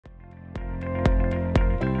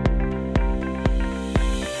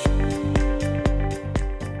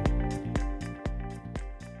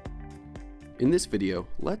In this video,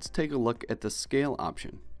 let's take a look at the Scale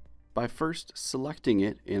option by first selecting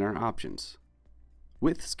it in our options.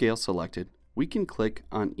 With Scale selected, we can click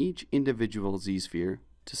on each individual ZSphere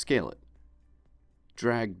to scale it.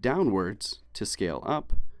 Drag downwards to scale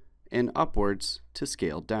up and upwards to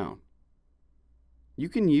scale down. You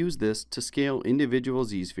can use this to scale individual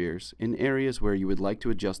ZSpheres in areas where you would like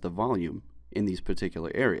to adjust the volume in these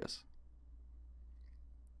particular areas.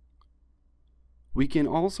 We can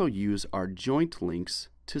also use our joint links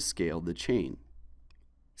to scale the chain.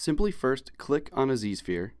 Simply first click on a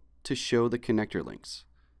ZSphere to show the connector links.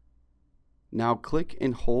 Now click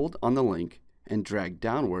and hold on the link and drag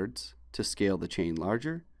downwards to scale the chain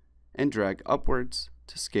larger and drag upwards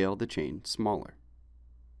to scale the chain smaller.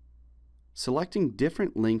 Selecting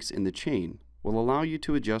different links in the chain will allow you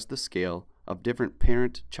to adjust the scale of different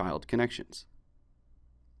parent-child connections.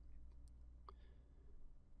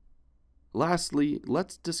 Lastly,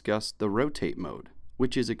 let's discuss the rotate mode,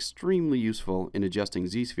 which is extremely useful in adjusting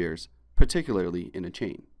ZSpheres, particularly in a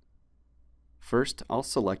chain. First, I'll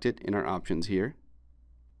select it in our options here,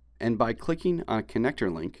 and by clicking on a connector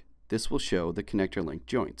link, this will show the connector link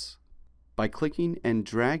joints. By clicking and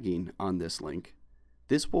dragging on this link,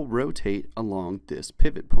 this will rotate along this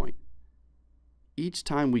pivot point. Each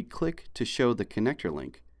time we click to show the connector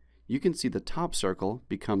link, you can see the top circle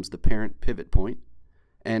becomes the parent pivot point,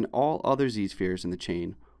 and all other ZSpheres in the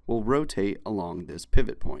chain will rotate along this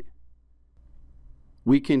pivot point.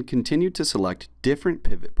 We can continue to select different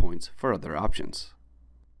pivot points for other options.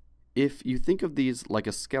 If you think of these like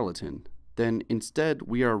a skeleton, then instead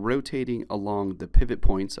we are rotating along the pivot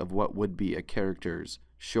points of what would be a character's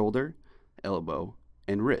shoulder, elbow,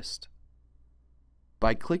 and wrist.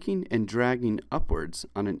 By clicking and dragging upwards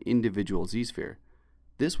on an individual ZSphere,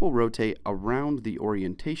 this will rotate around the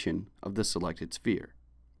orientation of the selected sphere,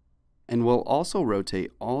 and will also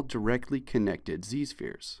rotate all directly connected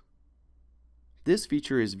ZSpheres. This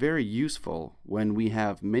feature is very useful when we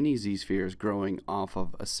have many ZSpheres growing off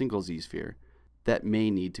of a single ZSphere that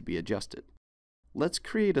may need to be adjusted. Let's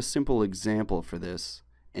create a simple example for this,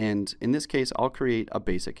 and in this case I'll create a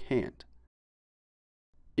basic hand.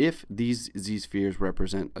 If these ZSpheres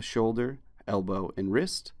represent a shoulder, elbow, and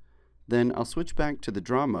wrist, then I'll switch back to the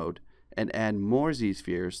draw mode and add more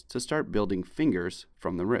ZSpheres to start building fingers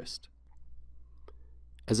from the wrist.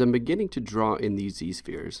 As I'm beginning to draw in these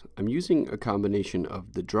ZSpheres, I'm using a combination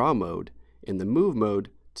of the draw mode and the move mode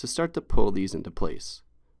to start to pull these into place.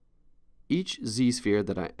 Each ZSphere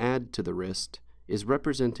that I add to the wrist is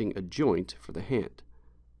representing a joint for the hand.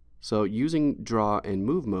 So using draw and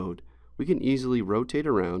move mode, we can easily rotate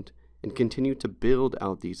around and continue to build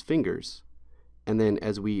out these fingers. And then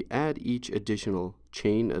as we add each additional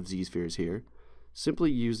chain of ZSpheres here,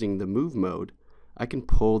 simply using the move mode, I can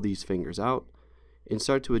pull these fingers out and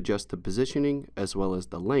start to adjust the positioning as well as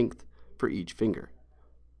the length for each finger.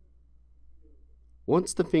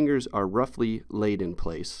 Once the fingers are roughly laid in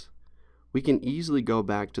place, we can easily go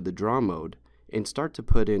back to the draw mode and start to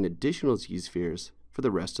put in additional ZSpheres for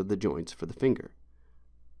the rest of the joints for the finger.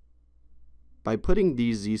 By putting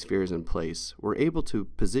these ZSpheres in place, we're able to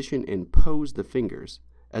position and pose the fingers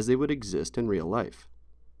as they would exist in real life.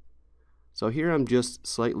 So here I'm just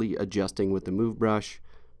slightly adjusting with the move brush,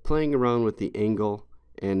 playing around with the angle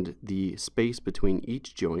and the space between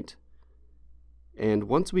each joint. And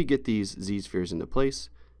once we get these ZSpheres into place,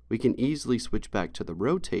 we can easily switch back to the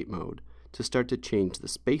rotate mode to start to change the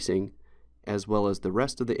spacing as well as the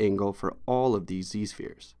rest of the angle for all of these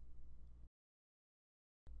ZSpheres.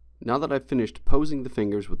 Now that I've finished posing the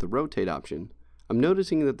fingers with the rotate option, I'm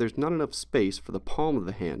noticing that there's not enough space for the palm of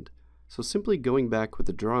the hand, so simply going back with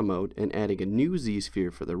the draw mode and adding a new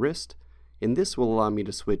ZSphere for the wrist, and this will allow me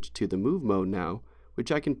to switch to the move mode now,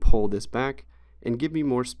 which I can pull this back and give me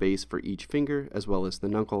more space for each finger as well as the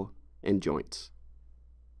knuckle and joints.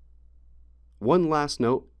 One last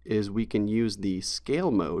note is we can use the scale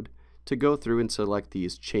mode to go through and select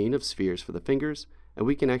these chain of spheres for the fingers, and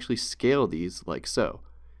we can actually scale these like so.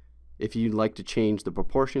 If you'd like to change the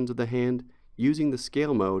proportions of the hand, using the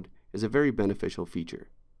scale mode is a very beneficial feature.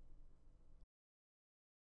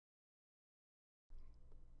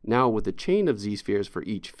 Now with a chain of ZSpheres for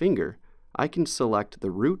each finger, I can select the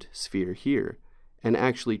root sphere here and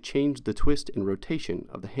actually change the twist and rotation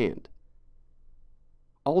of the hand.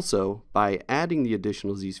 Also, by adding the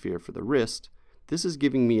additional ZSphere for the wrist, this is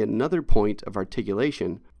giving me another point of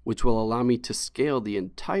articulation which will allow me to scale the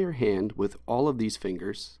entire hand with all of these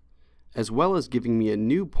fingers, as well as giving me a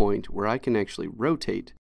new point where I can actually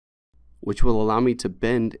rotate, which will allow me to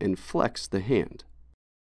bend and flex the hand.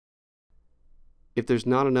 If there's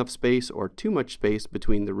not enough space or too much space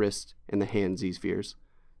between the wrist and the hand ZSpheres,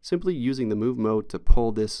 simply using the move mode to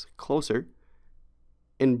pull this closer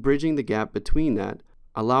and bridging the gap between that,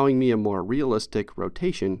 allowing me a more realistic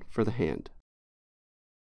rotation for the hand.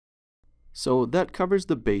 So that covers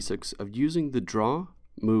the basics of using the draw,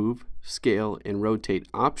 move, scale, and rotate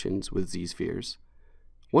options with ZSpheres.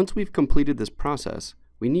 Once we've completed this process,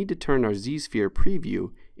 we need to turn our ZSphere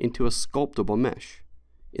preview into a sculptable mesh.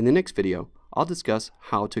 In the next video, I'll discuss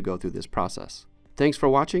how to go through this process. Thanks for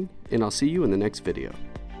watching, and I'll see you in the next video.